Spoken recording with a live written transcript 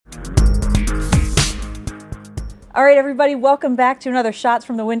All right, everybody, welcome back to another Shots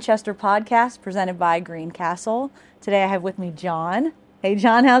from the Winchester podcast presented by Green Castle. Today I have with me John. Hey,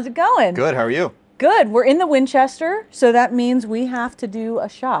 John, how's it going? Good, how are you? Good. We're in the Winchester, so that means we have to do a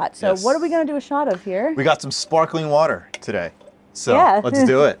shot. So Yes. What are we going to do a shot of here? We got some sparkling water today, so Yeah. let's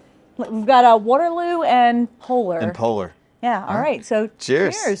do it. We've got a Waterloo and Polar. And Polar. Yeah, all right. So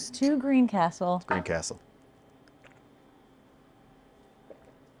Cheers. Cheers to Green Castle. Green Castle.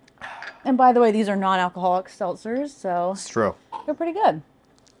 And by the way, these are non-alcoholic seltzers, so It's true. they're pretty good.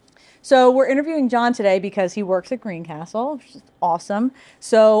 So we're interviewing John today because he works at Green Castle, which is awesome.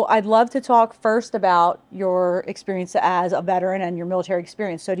 So I'd love to talk first about your experience as a veteran and your military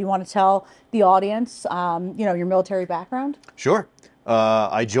experience. So do you want to tell the audience, your military background? Sure.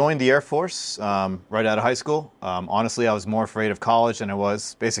 I joined the Air Force right out of high school. Honestly, I was more afraid of college than I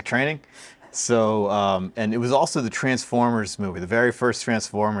was basic training. So, and it was also the Transformers movie. The very first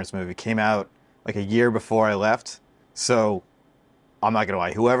Transformers movie came out like a year before I left. So, I'm not gonna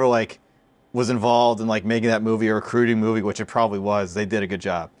lie, whoever was involved in making that movie or recruiting movie, which it probably was, they did a good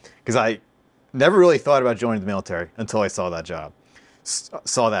job. Because I never really thought about joining the military until I saw that job,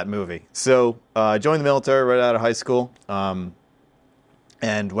 saw that movie. So, I joined the military right out of high school,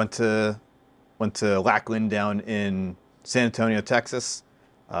 and went to Lackland down in San Antonio, Texas.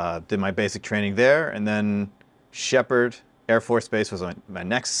 Did my basic training there, and then Shepherd Air Force Base was my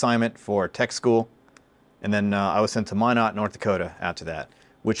next assignment for tech school. And then I was sent to Minot, North Dakota after that,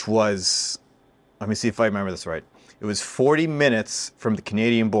 which was, let me see if I remember this right. It was 40 minutes from the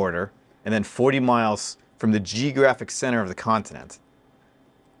Canadian border and then 40 miles from the geographic center of the continent.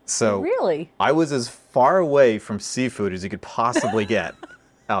 So Really? I was as far away from seafood as you could possibly get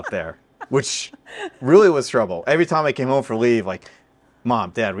out there, which really was trouble. Every time I came home for leave,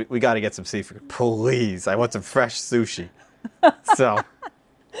 Mom, Dad, we got to get some seafood. Please, I want some fresh sushi. So,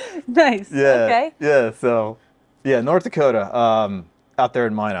 Nice. yeah. Okay. Yeah, so, yeah, North Dakota, out there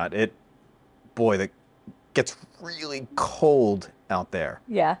in Minot, it gets really cold out there.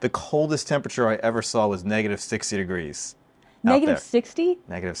 Yeah. The coldest temperature I ever saw was negative 60 degrees. out Negative there. 60?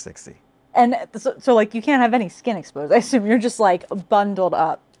 Negative 60. And so you can't have any skin exposed. I assume you're just bundled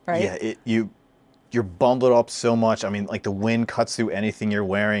up, right? Yeah, you're bundled up so much. I mean, the wind cuts through anything you're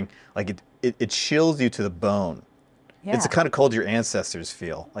wearing. It chills you to the bone. Yeah. It's the kind of cold your ancestors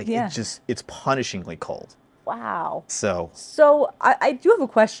feel. Yeah. It's punishingly cold. Wow. So I do have a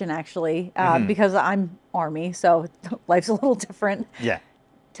question, actually, because I'm Army, so life's a little different. yeah.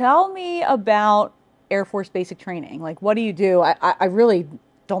 Tell me about Air Force basic training. What do you do? I really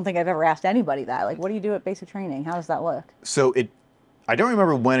don't think I've ever asked anybody that. What do you do at basic training? How does that look? So I don't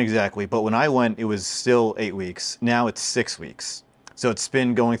remember when exactly, but when I went, it was still 8 weeks. Now it's 6 weeks. So it's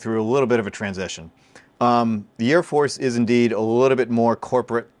been going through a little bit of a transition. The Air Force is indeed a little bit more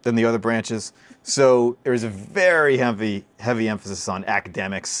corporate than the other branches. So there's a very heavy emphasis on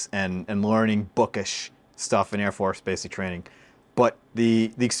academics and learning bookish stuff in Air Force basic training. But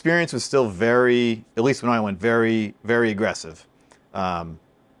the experience was still very, at least when I went, very, very aggressive.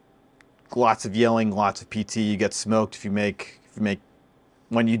 Lots of yelling, lots of PT. You get smoked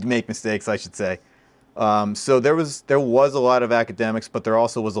when you make mistakes, I should say. So there was a lot of academics, but there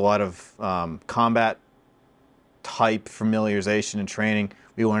also was a lot of combat type familiarization and training.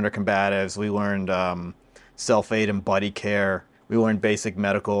 We learned our combatives. We learned self-aid and buddy care. We learned basic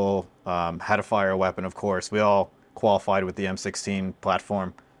medical, how to fire a weapon, of course. We all qualified with the M16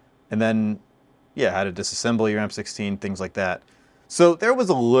 platform. And then, how to disassemble your M16, things like that. So there was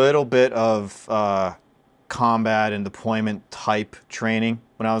a little bit of combat and deployment type training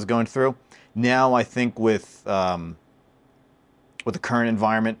when I was going through. Now I think with the current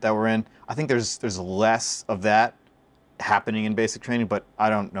environment that we're in, I think there's less of that happening in basic training, but I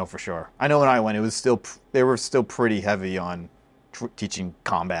don't know for sure. I know when I went, they were still pretty heavy on teaching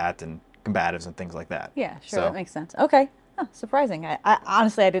combat and combatives and things like that. Yeah, sure, that makes sense. Okay. Huh, surprising. I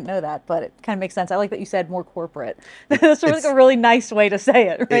honestly, I didn't know that, but it kind of makes sense. I like that you said more corporate. That's sort of a really nice way to say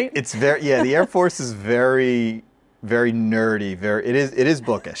it, right? It's very, the Air Force is very, very nerdy. It is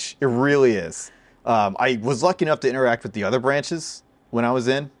bookish. It really is. I was lucky enough to interact with the other branches when I was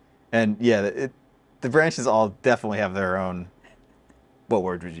in, and the branches all definitely have their own, what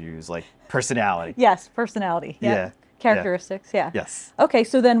word would you use? Personality. Yes, personality. Yep. Yeah. Characteristics, yeah. Yes. Okay,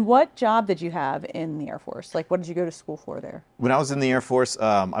 so then what job did you have in the Air Force? What did you go to school for there? When I was in the Air Force,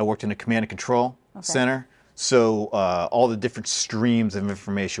 I worked in a command and control center. So all the different streams of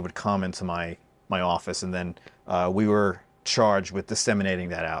information would come into my office, and then we were charged with disseminating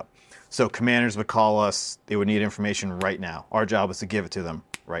that out. So commanders would call us. They would need information right now. Our job was to give it to them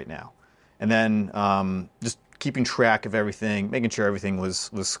right now. And then just keeping track of everything, making sure everything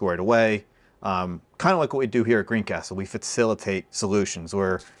was squared away. Kind of like what we do here at Greencastle. We facilitate solutions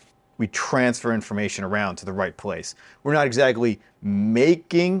where we transfer information around to the right place. We're not exactly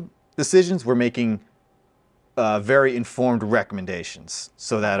making decisions. We're making very informed recommendations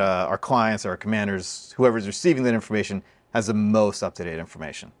so that our clients, our commanders, whoever's receiving that information has the most up-to-date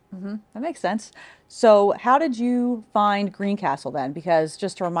information. That makes sense. So how did you find Greencastle then? Because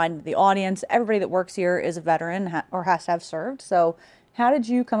just to remind the audience, everybody that works here is a veteran or has to have served. So how did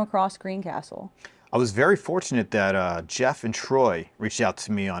you come across Greencastle? I was very fortunate that Jeff and Troy reached out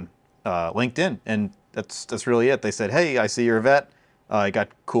to me on LinkedIn, and that's really it. They said, "Hey, I see you're a vet. You got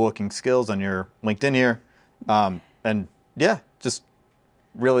cool-looking skills on your LinkedIn here," and yeah, just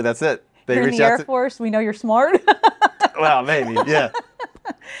really that's it. They You're in reached the out Air to. Force. We know you're smart. Well, maybe, yeah.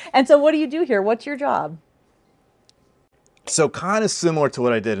 And so what do you do here? What's your job? So kind of similar to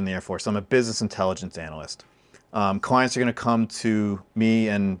what I did in the Air Force. I'm a business intelligence analyst. Clients are going to come to me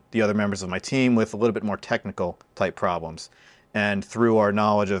and the other members of my team with a little bit more technical type problems. And through our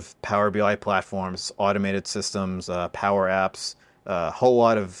knowledge of Power BI platforms, automated systems, Power Apps, a whole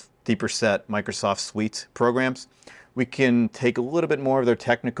lot of deeper set Microsoft Suite programs, we can take a little bit more of their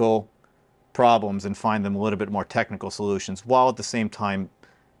technical problems and find them a little bit more technical solutions, while at the same time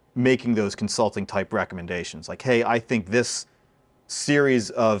making those consulting type recommendations. Like, hey, I think this series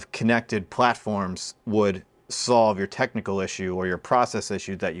of connected platforms would solve your technical issue or your process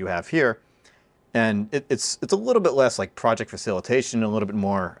issue that you have here. And it's a little bit less like project facilitation, a little bit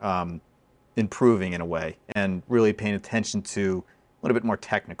more improving in a way, and really paying attention to a little bit more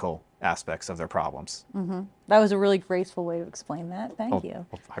technical aspects of their problems. That was a really graceful way to explain that. Thank you.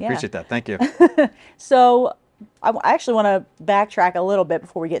 Well, I appreciate that. Thank you. So I actually want to backtrack a little bit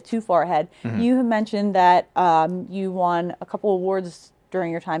before we get too far ahead. You have mentioned that you won a couple awards during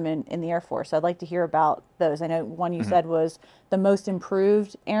your time in the Air Force. I'd like to hear about those. I know one you said was the most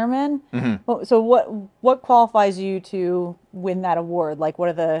improved airman. So what qualifies you to win that award? Like, what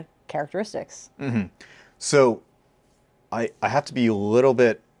are the characteristics? So I have to be a little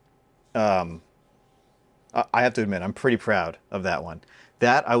bit, I have to admit, I'm pretty proud of that one.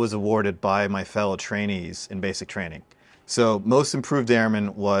 That I was awarded by my fellow trainees in basic training. So most improved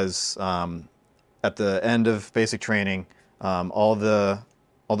airman was at the end of basic training, all the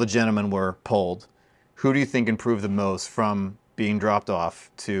gentlemen were polled. Who do you think improved the most from being dropped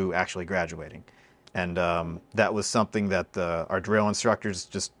off to actually graduating? And that was something that our drill instructors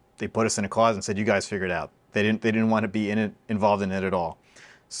they put us in a closet and said, "You guys figure it out." They didn't want to be involved in it at all.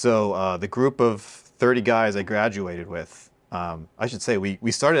 So the group of 30 guys I graduated with, I should say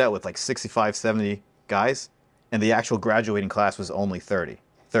we started out with like 65, 70 guys, and the actual graduating class was only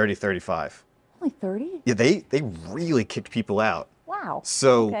 35. Only 30? Yeah, they really kicked people out. Wow.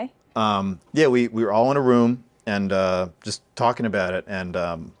 So, Okay. yeah, we were all in a room and just talking about it. And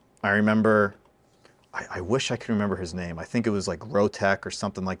I remember, I wish I could remember his name. I think it was like Rotec or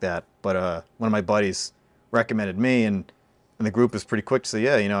something like that. But one of my buddies recommended me, and the group was pretty quick to say,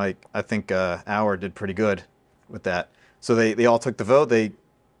 yeah, I think Auer did pretty good with that. So they all took the vote.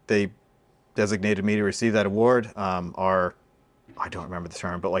 They designated me to receive that award. I don't remember the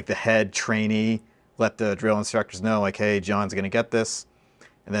term, but like the head trainee let the drill instructors know, like, hey, John's going to get this.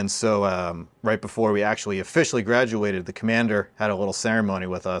 And then so right before we actually officially graduated, the commander had a little ceremony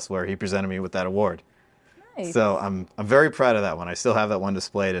with us where he presented me with that award. Nice. So I'm very proud of that one. I still have that one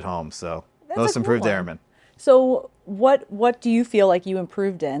displayed at home. So That's most a cool improved one. airman. So what do you feel like you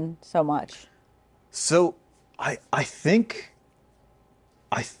improved in so much? So I think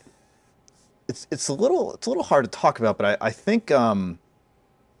it's a little hard to talk about, but I think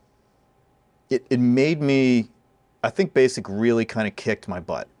it made me, I think basic really kind of kicked my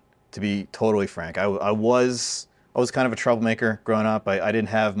butt, to be totally frank. I was kind of a troublemaker growing up. I didn't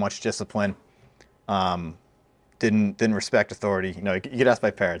have much discipline. Didn't respect authority. You could ask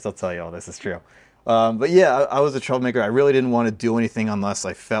my parents. They'll tell you all this is true. But yeah, I was a troublemaker. I really didn't want to do anything unless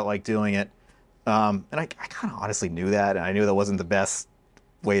I felt like doing it. And I kind of honestly knew that, and I knew that wasn't the best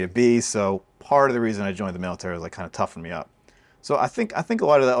way to be. So part of the reason I joined the military was like kind of toughened me up. So I think a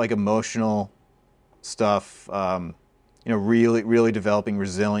lot of that like emotional stuff, really developing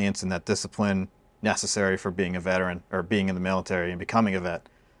resilience and that discipline necessary for being a veteran or being in the military and becoming a vet.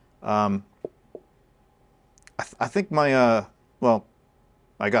 I think my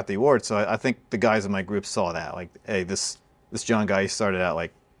I got the award, so I think the guys in my group saw that, like, hey, this John guy, he started out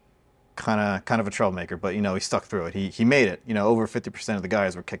like kind of a troublemaker, but he stuck through it. He made it. Over 50% of the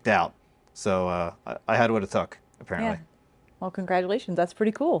guys were kicked out, so I had what it took, apparently. Yeah. Well, congratulations. That's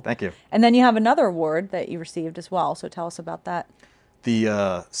pretty cool. Thank you. And then you have another award that you received as well. So tell us about that.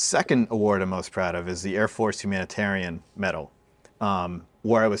 The second award I'm most proud of is the Air Force Humanitarian Medal.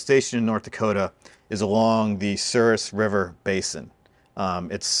 where I was stationed in North Dakota is along the Souris River Basin.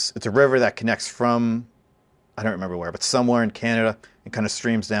 It's a river that connects from, I don't remember where, but somewhere in Canada, and kind of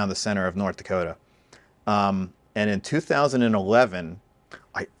streams down the center of North Dakota. And in 2011,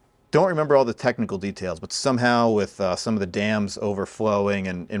 I don't remember all the technical details, but somehow with some of the dams overflowing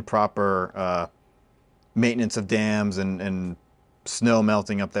and improper maintenance of dams and snow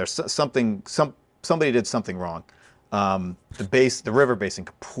melting up there, somebody did something wrong. The river basin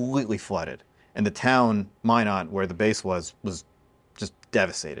completely flooded, and the town Minot, where the base was just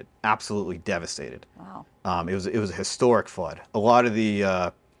devastated, absolutely devastated. Wow. It was a historic flood. A lot of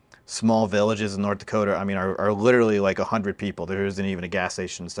the small villages in North Dakota, I mean, are literally like 100 people. There isn't even a gas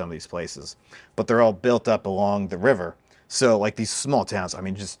station in some of these places, but they're all built up along the river. So like these small towns, I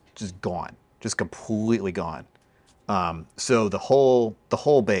mean, just gone, just completely gone. So the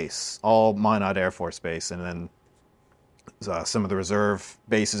whole base, all Minot Air Force Base, and then some of the reserve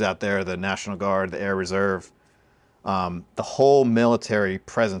bases out there, the National Guard, the Air Reserve, the whole military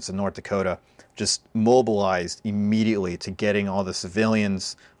presence in North Dakota just mobilized immediately to getting all the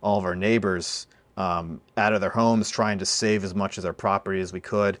civilians, all of our neighbors, out of their homes, trying to save as much of their property as we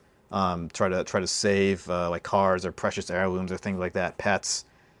could, try to save like cars or precious heirlooms or things like that, pets,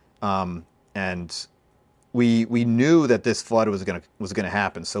 and we knew that this flood was gonna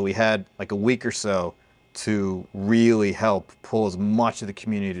happen. So we had like a week or so to really help pull as much of the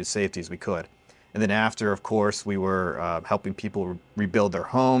community to safety as we could. And then after, of course, we were helping people rebuild their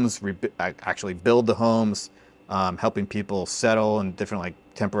homes, actually build the homes, helping people settle in different like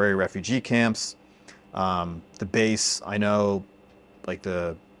temporary refugee camps. The base, I know, like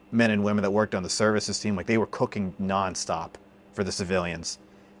the men and women that worked on the services team, like they were cooking nonstop for the civilians.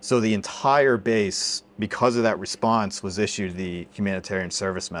 So the entire base, because of that response, was issued the Humanitarian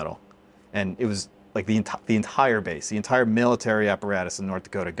Service Medal. And it was like the entire base, the entire military apparatus in North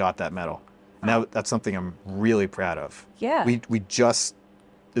Dakota got that medal. And that's something I'm really proud of. Yeah. We just,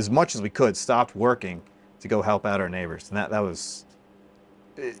 as much as we could, stopped working to go help out our neighbors. And that was,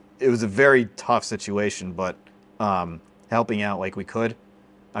 it was a very tough situation, but helping out like we could.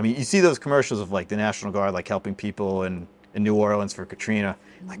 I mean, you see those commercials of like the National Guard, like helping people in New Orleans for Katrina.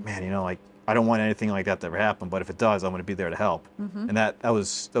 Like, man, you know, like I don't want anything like that to ever happen, but if it does, I'm going to be there to help. Mm-hmm. And that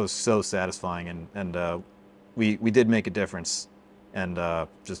was so satisfying. And we did make a difference, and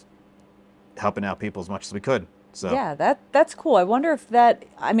just helping out people as much as we could. So yeah, that's cool. I wonder if that,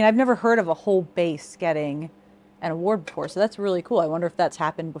 I mean, I've never heard of a whole base getting an award before, so that's really cool. I wonder if that's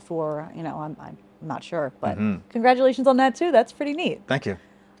happened before. You know, I'm not sure, but congratulations on that too. That's pretty neat. Thank you.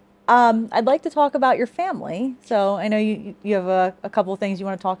 I'd like to talk about your family. So I know you have a couple of things you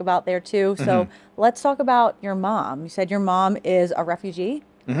want to talk about there too. So let's talk about your mom. You said your mom is a refugee.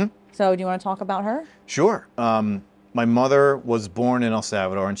 Mm-hmm. So do you want to talk about her? Sure. My mother was born in El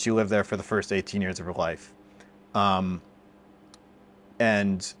Salvador, and she lived there for the first 18 years of her life.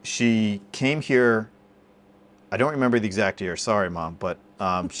 And she came here, I don't remember the exact year, sorry, Mom, but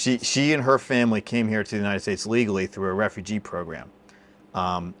she and her family came here to the United States legally through a refugee program.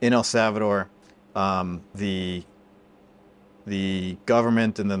 In El Salvador, the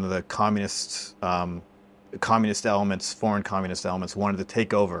government and then the communist elements, foreign communist elements, wanted to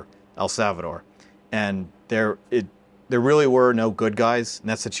take over El Salvador, and there really were no good guys in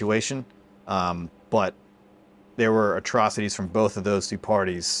that situation, but there were atrocities from both of those two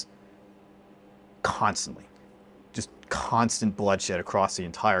parties constantly, just constant bloodshed across the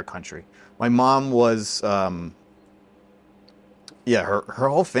entire country. My mom was. Yeah, her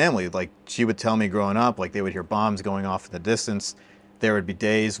whole family, like she would tell me growing up, like they would hear bombs going off in the distance. There would be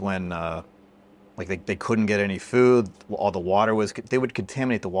days when like they couldn't get any food. All the water they would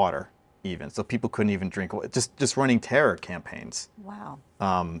contaminate the water even. So people couldn't even drink, just running terror campaigns. Wow.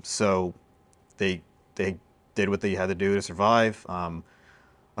 So they did what they had to do to survive.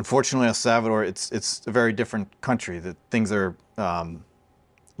 Unfortunately, El Salvador, it's a very different country. That things are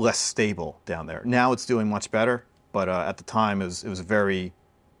less stable down there. Now it's doing much better. But at the time, it was a very,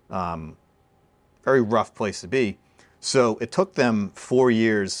 very rough place to be. So it took them 4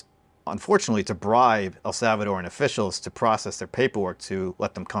 years, unfortunately, to bribe El Salvadoran officials to process their paperwork to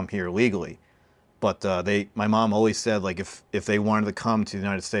let them come here legally. But my mom always said, like, if they wanted to come to the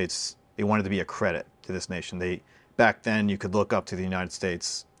United States, they wanted to be a credit to this nation. Back then, you could look up to the United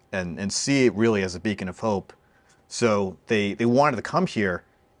States and see it really as a beacon of hope. So they wanted to come here,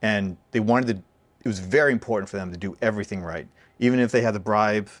 and they wanted to. It was very important for them to do everything right. Even if they had to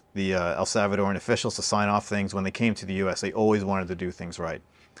bribe the El Salvadoran officials to sign off things when they came to the U.S., they always wanted to do things right.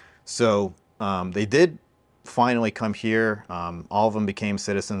 So they did finally come here. All of them became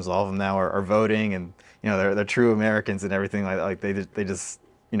citizens. All of them now are voting, and they're true Americans and everything like they just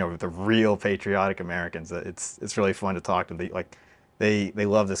the real patriotic Americans. It's really fun to talk to them. They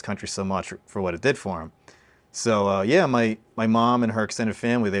love this country so much for what it did for them. So yeah, my mom and her extended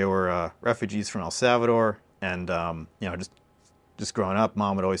family, they were refugees from El Salvador, and just growing up,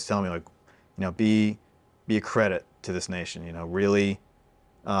 mom would always tell me, like, be a credit to this nation. Really,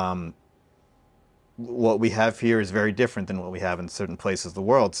 what we have here is very different than what we have in certain places of the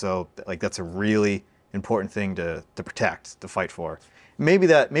world. So like that's a really important thing to protect, to fight for. Maybe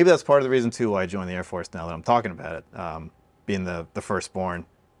that's part of the reason too why I joined the Air Force. Now that I'm talking about it, being the firstborn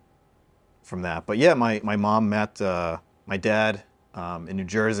from that. But yeah, my mom met my dad in New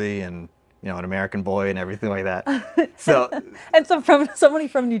Jersey, and an American boy and everything like that. So and so from somebody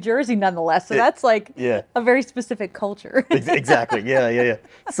from New Jersey, nonetheless. So that's like yeah. a very specific culture. Exactly. Yeah.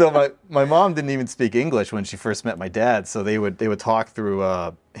 So my mom didn't even speak English when she first met my dad. So they would talk through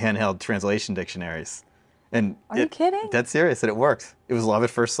handheld translation dictionaries. And Are you kidding? Dead serious, and it worked. It was love at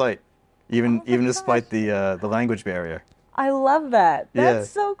first sight, even despite the language barrier. I love that. That's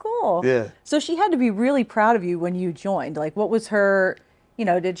Yeah. so cool. Yeah. So she had to be really proud of you when you joined. Like, what was her,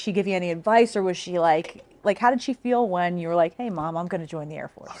 did she give you any advice, or was she like, how did she feel when you were like, hey, Mom, I'm going to join the Air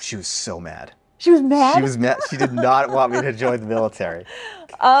Force? Oh, she was so mad. She was mad? She was mad. She did not want me to join the military.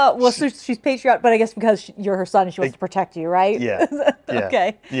 Well, so she's patriotic, but I guess because you're her son and she wants to protect you, right? Yeah.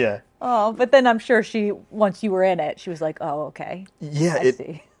 Okay. Yeah. Oh, but then I'm sure once you were in it, she was like, oh, okay. Yeah. I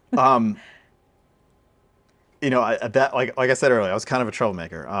see. At that, like I said earlier, I was kind of a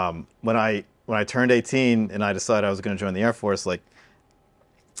troublemaker. When I turned 18 and I decided I was going to join the Air Force, like,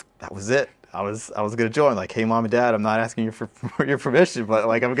 that was it. I was going to join. Like, hey, Mom and Dad, I'm not asking you for your permission, but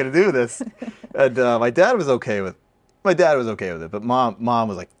like, I'm going to do this. And my dad was okay with it, but mom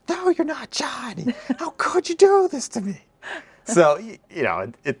was like, no, you're not, Johnny. How could you do this to me? So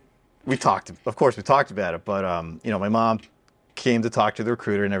we talked about it, but my mom came to talk to the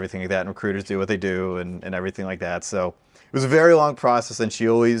recruiter and everything like that, and recruiters do what they do and everything like that. So it was a very long process, and she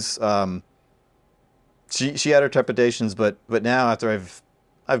always she had her trepidations, but now after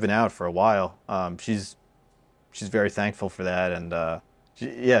I've been out for a while, she's very thankful for that, and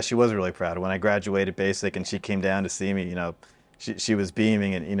she was really proud. When I graduated basic and she came down to see me, she was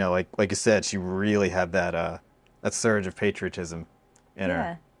beaming, and like you said, she really had that surge of patriotism in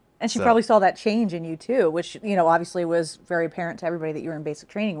her. And she probably saw that change in you too, which, obviously was very apparent to everybody that you were in basic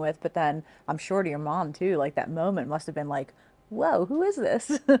training with. But then I'm sure to your mom too, like that moment must have been like, whoa, who is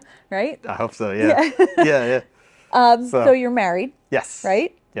this? Right? I hope so. Yeah. Yeah. So you're married. Yes.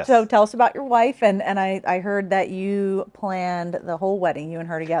 Right? Yes. So tell us about your wife. And I heard that you planned the whole wedding, you and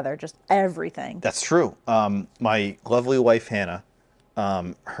her together, just everything. That's true. My lovely wife, Hannah,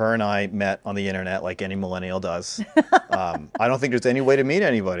 her and I met on the internet like any millennial does. I don't think there's any way to meet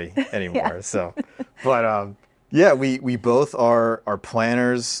anybody anymore. Yeah. So, but yeah, we both are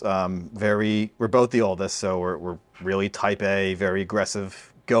planners. We're both the oldest, so we're really type A, very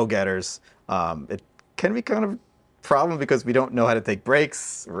aggressive go-getters. It can be kind of a problem because we don't know how to take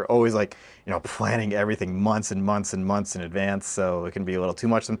breaks. We're always like, planning everything months and months and months in advance. So it can be a little too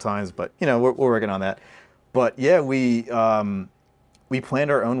much sometimes, but we're working on that. But yeah, we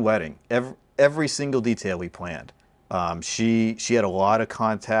planned our own wedding. Every single detail we planned. She had a lot of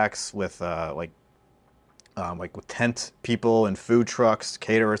contacts with with tent people and food trucks,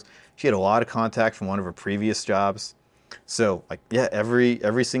 caterers. She had a lot of contact from one of her previous jobs. So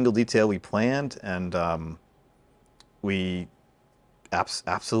every single detail we planned, and we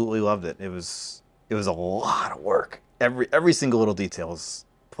absolutely loved it. It was a lot of work. Every single little detail was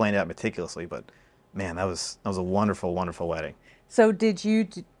planned out meticulously, but man, that was a wonderful, wonderful wedding. So did you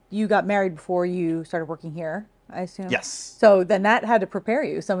got married before you started working here, I assume? Yes. So then that had to prepare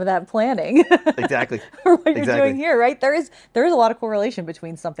you, some of that planning. Exactly. For what you're doing here, right? There is a lot of correlation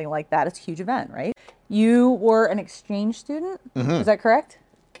between something like that. It's a huge event, right? You were an exchange student, Is that correct?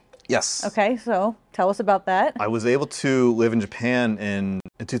 Yes. Okay, so tell us about that. I was able to live in Japan in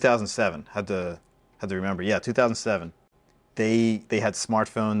 2007. Had to remember. Yeah, 2007. They had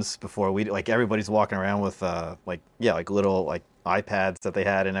smartphones before we, like, everybody's walking around with little iPads that they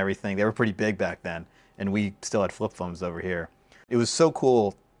had and everything. They were pretty big back then, and we still had flip phones over here. It was so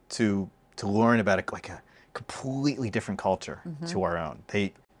cool to learn about a completely different culture to our own.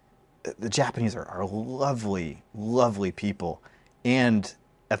 The Japanese are lovely, lovely people, and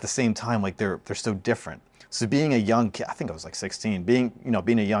at the same time, like, they're so different. So being a young kid, I think I was like 16, being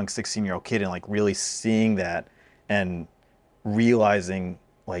a young 16-year-old kid and like really seeing that and realizing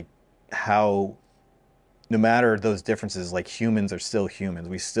like how no matter those differences, like, humans are still humans.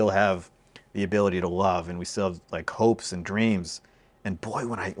 We still have the ability to love, and we still have like hopes and dreams. And boy,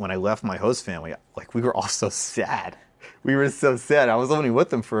 when I left my host family, like we were all so sad. We were so sad. I was only with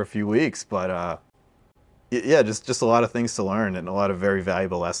them for a few weeks, but yeah, just a lot of things to learn and a lot of very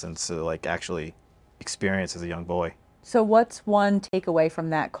valuable lessons to like actually experience as a young boy. So what's one takeaway from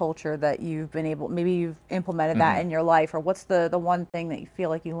that culture that you've been able, maybe you've implemented that in your life, or what's the one thing that you feel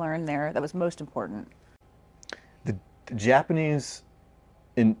like you learned there that was most important? The Japanese,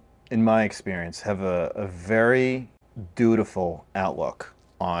 in my experience, have a very dutiful outlook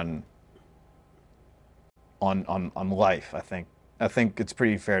on life. I think it's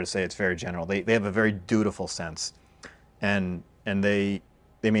pretty fair to say it's very general. They have a very dutiful sense, and they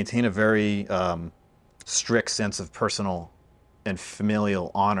maintain a very strict sense of personal and familial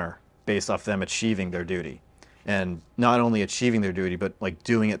honor based off them achieving their duty, and not only achieving their duty, but like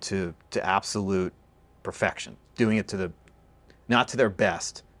doing it to absolute perfection, doing it to the not to their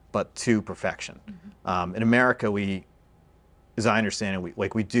best, but to perfection. In America, we, as I understand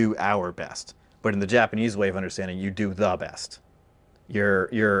it, we do our best, but in the Japanese way of understanding, you do the best.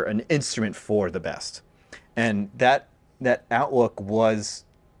 You're an instrument for the best, and that outlook was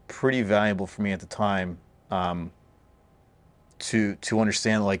pretty valuable for me at the time, to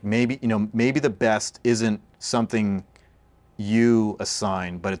understand like maybe the best isn't something you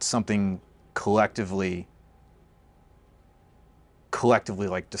assign, but it's something collectively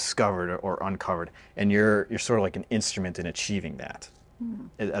like discovered or uncovered, and you're sort of like an instrument in achieving that,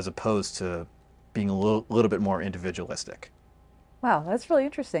 as opposed to being a little bit more individualistic. Wow, that's really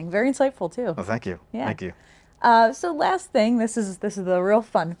interesting. Very insightful too. Oh, thank you. Yeah. Thank you. So last thing, this is the real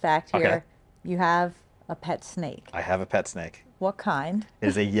fun fact here. Okay. You have a pet snake. I have a pet snake. What kind? It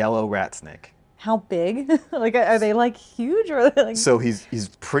is a yellow rat snake. How big? Like, are they like huge, or are they like? So he's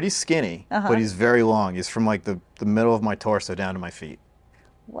pretty skinny, but he's very long. He's from like the middle of my torso down to my feet.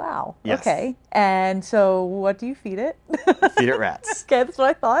 Wow. Yes. Okay. And so, what do you feed it? Feed it rats. Okay, that's what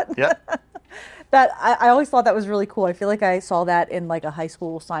I thought. Yep. That I always thought that was really cool. I feel like I saw that in like a high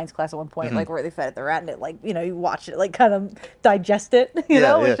school science class at one point, like where they fed it the rat and it like, you watch it like kind of digest it,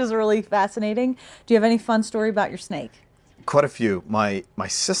 which is really fascinating. Do you have any fun story about your snake? Quite a few. My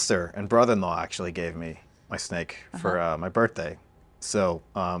sister and brother-in-law actually gave me my snake for my birthday. So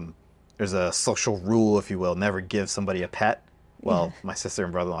there's a social rule, if you will, never give somebody a pet. Well, my sister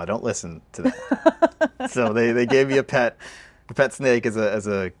and brother-in-law don't listen to that. So they gave me a pet snake as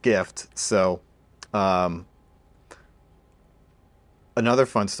a gift. So another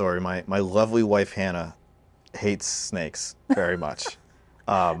fun story, my lovely wife Hannah hates snakes very much.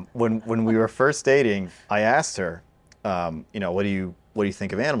 When we were first dating, I asked her, what do you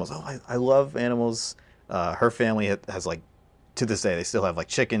think of animals? Oh, I love animals. Her family has like, to this day, they still have like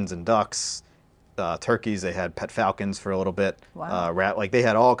chickens and ducks, turkeys. They had pet falcons for a little bit. Wow. Like they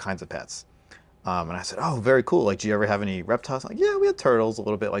had all kinds of pets. And I said, oh, very cool. Like, do you ever have any reptiles? Like, yeah, we had turtles a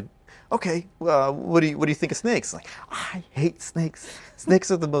little bit. Like, okay, what do you think of snakes? Like, I hate snakes. Snakes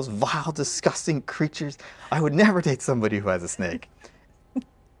are the most vile, disgusting creatures. I would never date somebody who has a snake.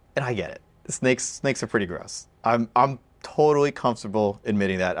 And I get it. Snakes are pretty gross. I'm totally comfortable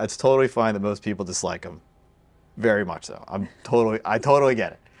admitting that. It's totally fine that most people dislike them. Very much so. I totally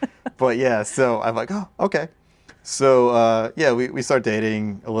get it. But yeah, so I'm like, oh, okay. So yeah, we start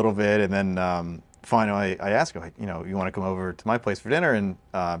dating a little bit, and then finally I ask her, like, you want to come over to my place for dinner?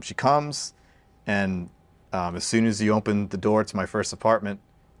 And she comes, and as soon as you open the door to my first apartment,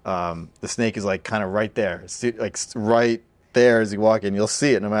 the snake is like kind of right there, like right there as you walk in. You'll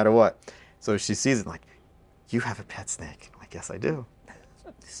see it no matter what. So she sees it, like, you have a pet snake. I'm like, yes, I do.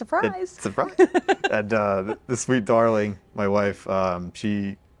 Surprise. Surprise. And the sweet darling, my wife,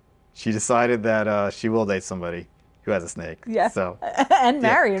 she decided that she will date somebody who has a snake. Yeah. So, and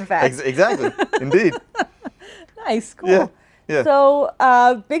marry, in fact. Exactly. Indeed. Nice. Cool. Yeah. Yeah.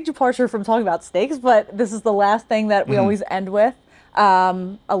 So, big departure from talking about snakes, but this is the last thing that we always end with.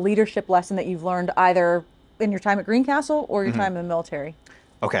 A leadership lesson that you've learned either in your time at Greencastle or your time in the military.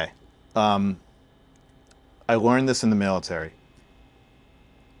 Okay. I learned this in the military.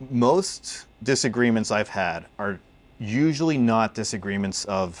 Most disagreements I've had are usually not disagreements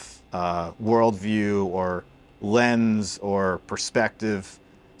of worldview or lens or perspective.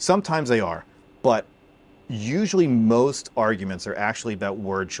 Sometimes they are, but usually most arguments are actually about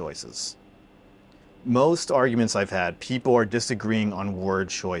word choices. Most arguments I've had, people are disagreeing on word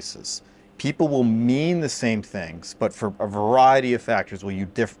choices. People will mean the same things, but for a variety of factors will use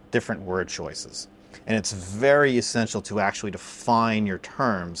different word choices. And it's very essential to actually define your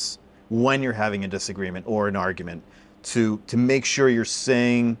terms when you're having a disagreement or an argument to make sure you're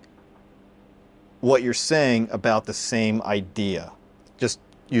saying what you're saying about the same idea. Just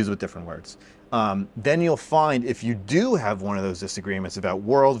use with different words. Then you'll find if you do have one of those disagreements about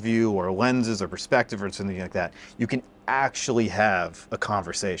worldview or lenses or perspective or something like that, you can actually have a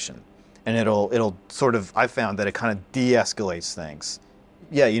conversation. And it'll sort of, I found that it kind of de-escalates things.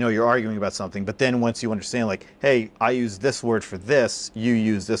 Yeah, you're arguing about something, but then once you understand, like, hey, I use this word for this, you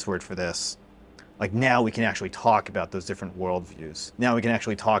use this word for this, like now we can actually talk about those different worldviews. Now we can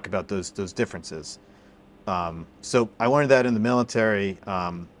actually talk about those differences. So I learned that in the military.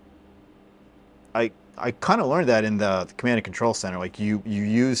 I kind of learned that in the command and control center. Like you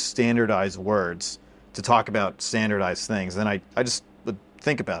use standardized words to talk about standardized things. And I just would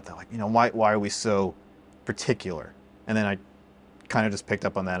think about that, like, why are we so particular? And then I kind of just picked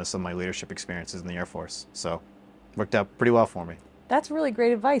up on that as some of my leadership experiences in the Air Force. So it worked out pretty well for me. That's really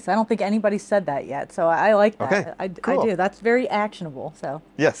great advice. I don't think anybody said that yet, so I like that. Okay, cool. I do. That's very actionable. So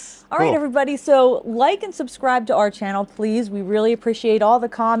yes. All right, everybody. So like and subscribe to our channel, please. We really appreciate all the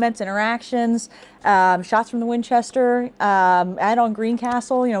comments, interactions, shots from the Winchester, and on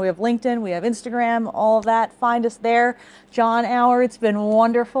Greencastle. We have LinkedIn, we have Instagram, all of that. Find us there. John Auer, it's been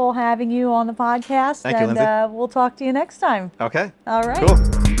wonderful having you on the podcast. Thank you, Lindsay. And we'll talk to you next time. Okay. All right.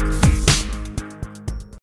 Cool.